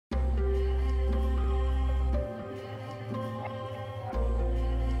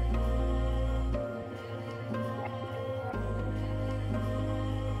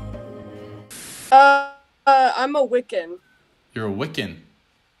I'm a Wiccan. You're a Wiccan.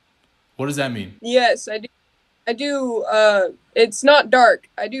 What does that mean? Yes, I do. I do. It's not dark.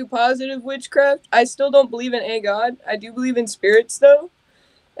 I do positive witchcraft. I still don't believe in a god. I do believe in spirits, though,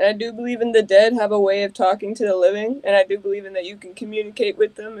 and I do believe in the dead have a way of talking to the living, and I do believe in that you can communicate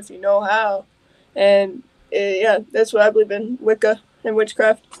with them if you know how. And yeah, that's what I believe in: Wicca and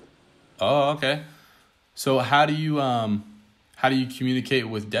witchcraft. Oh, okay. So how do you communicate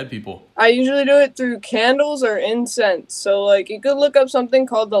with dead people? I usually do it through candles or incense. So, like, you could look up something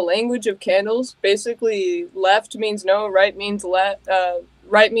called the language of candles. Basically, left means no, right means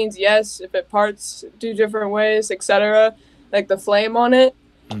right means yes. If it parts two different ways, etc. Like the flame on it.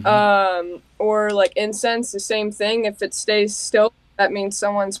 Mm-hmm. Or like incense, the same thing. If it stays still, that means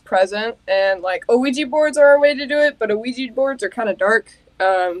someone's present. And like Ouija boards are a way to do it, but Ouija boards are kind of dark,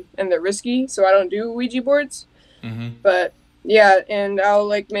 and they're risky. So I don't do Ouija boards. Mm-hmm. But yeah, and I'll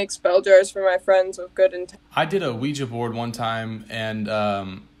like make spell jars for my friends with good intent. I did a Ouija board one time, and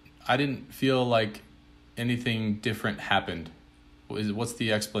I didn't feel like anything different happened. What's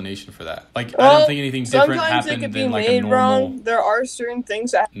the explanation for that? Like, I don't Well, think anything different sometimes it happened could be than like a made wrong. There are certain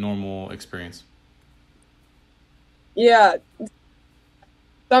things that, normal experience. yeah,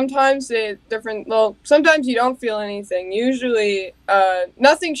 sometimes they different. Well, sometimes you don't feel anything. Usually,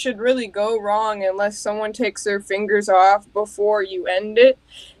 nothing should really go wrong unless someone takes their fingers off before you end it,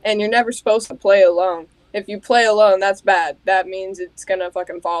 and you're never supposed to play alone. If you play alone, that's bad. That means it's gonna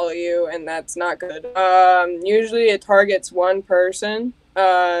fucking follow you, and that's not good. Usually it targets one person,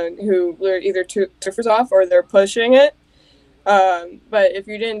 who they're either two surfers off or they're pushing it. But if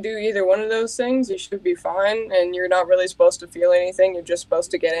you didn't do either one of those things, you should be fine, and you're not really supposed to feel anything. You're just supposed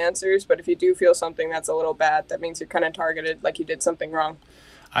to get answers. But if you do feel something that's a little bad, that means you're kind of targeted, like you did something wrong.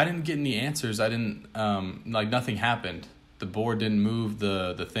 I didn't get any answers. I didn't like nothing happened. The board didn't move.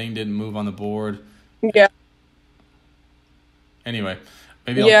 The thing didn't move on the board. Yeah. Anyway,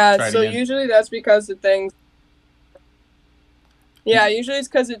 maybe I'll Yeah, try it so again. usually that's because the things. Yeah, usually it's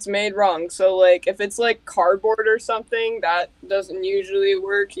because it's made wrong. So, like, if it's like cardboard or something, that doesn't usually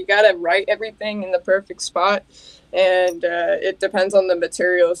work. You gotta write everything in the perfect spot, and it depends on the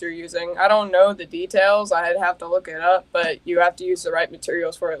materials you're using. I don't know the details. I'd have to look it up, but you have to use the right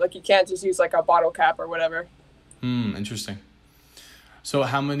materials for it. Like, you can't just use like a bottle cap or whatever. Interesting. So,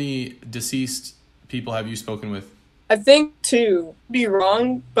 how many deceased people have you spoken with? I think two. Be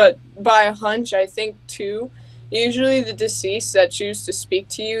wrong, but by a hunch, I think two. Usually, the deceased that choose to speak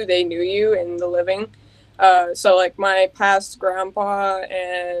to you, they knew you in the living. So, like my past grandpa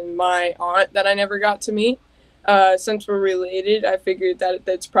and my aunt that I never got to meet. Since we're related, I figured that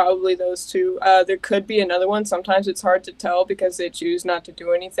that's probably those two. There could be another one. Sometimes it's hard to tell because they choose not to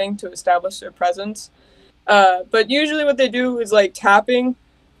do anything to establish their presence. But usually what they do is like tapping,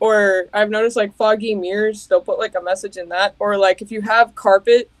 or I've noticed like foggy mirrors, they'll put like a message in that. Or like if you have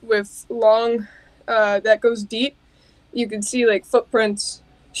carpet with long, that goes deep, you can see like footprints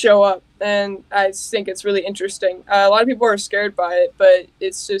show up. And I just think it's really interesting. A lot of people are scared by it, but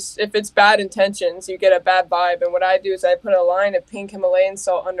it's just if it's bad intentions, you get a bad vibe. And what I do is I put a line of pink Himalayan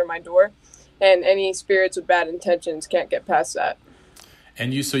salt under my door, and any spirits with bad intentions can't get past that.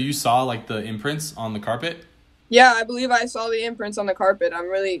 And you saw like the imprints on the carpet? Yeah, I believe I saw the imprints on the carpet. I'm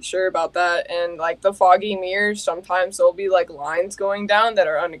really sure about that. And like the foggy mirrors, sometimes there'll be like lines going down that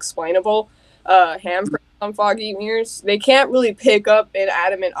are unexplainable. Handprints on foggy mirrors. They can't really pick up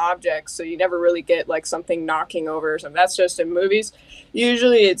inanimate objects, so you never really get like something knocking over or something. That's just in movies.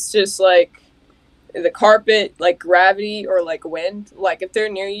 Usually it's just like the carpet, like gravity or like wind. Like if they're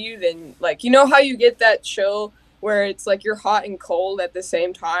near you, then like you know how you get that chill where it's like you're hot and cold at the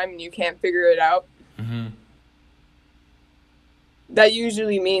same time and you can't figure it out. Mm-hmm. That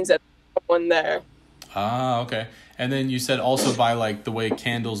usually means that there's someone there. Ah, okay. And then you said also by like the way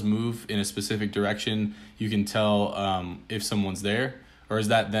candles move in a specific direction, you can tell if someone's there, or is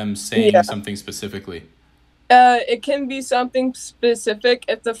that them saying Yeah. something specifically? It can be something specific.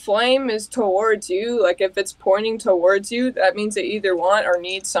 If the flame is towards you, like if it's pointing towards you, that means they either want or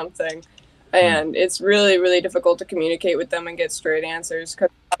need something. Hmm. And it's really, really difficult to communicate with them and get straight answers because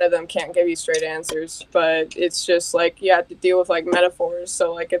a lot of them can't give you straight answers. But it's just like you have to deal with like metaphors.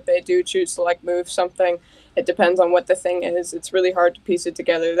 So, like, if they do choose to like move something, it depends on what the thing is. It's really hard to piece it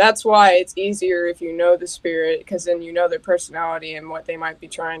together. That's why it's easier if you know the spirit because then you know their personality and what they might be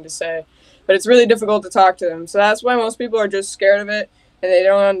trying to say. But it's really difficult to talk to them. So that's why most people are just scared of it and they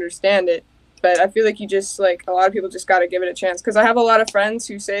don't understand it. But I feel like you just like a lot of people just got to give it a chance because I have a lot of friends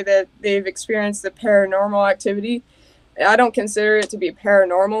who say that they've experienced the paranormal activity. I don't consider it to be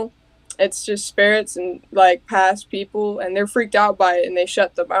paranormal. it's just spirits and like past people, and they're freaked out by it and they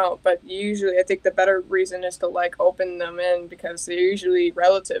shut them out. But usually I think the better reason is to like open them in, because they're usually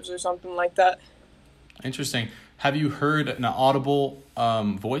relatives or something like that. Interesting. Have you heard an audible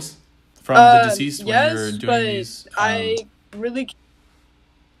voice from the deceased when you're Yes, doing but these? I really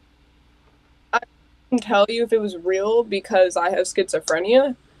I can tell you if it was real because I have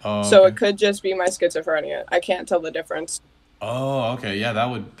schizophrenia. Oh, So it okay. could just be my schizophrenia. I can't tell the difference. Oh, okay. Yeah,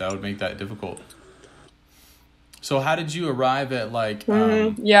 that would make that difficult. So how did you arrive at like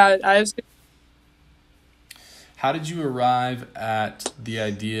Yeah, I have. how did you arrive at the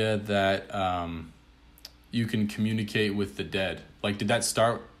idea that you can communicate with the dead? Like, did that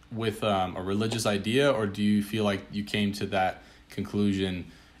start with a religious idea, or do you feel like you came to that conclusion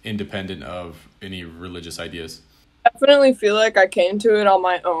independent of any religious ideas? Definitely feel like I came to it on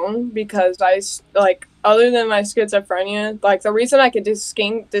my own, because like, other than my schizophrenia, like the reason I could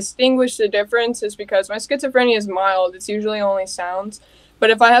distinguish the difference is because my schizophrenia is mild. It's usually only sounds.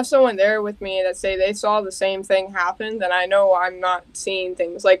 But if I have someone there with me that say they saw the same thing happen, then I know I'm not seeing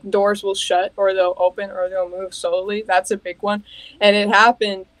things. Like doors will shut or they'll open or they'll move slowly. That's a big one. And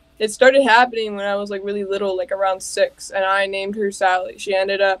it started happening when I was like really little, like around 6, and I named her Sally. She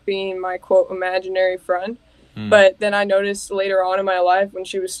ended up being my quote imaginary friend. Hmm. But then I noticed later on in my life, when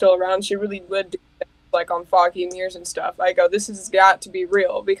she was still around, she really would do things like on foggy mirrors and stuff. I go, this has got to be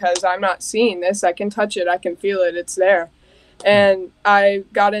real, because I'm not seeing this. I can touch it. I can feel it. It's there. Hmm. And I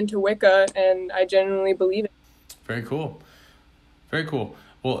got into Wicca, and I genuinely believe it. Very cool. Very cool.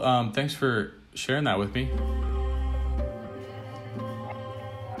 Well, thanks for sharing that with me.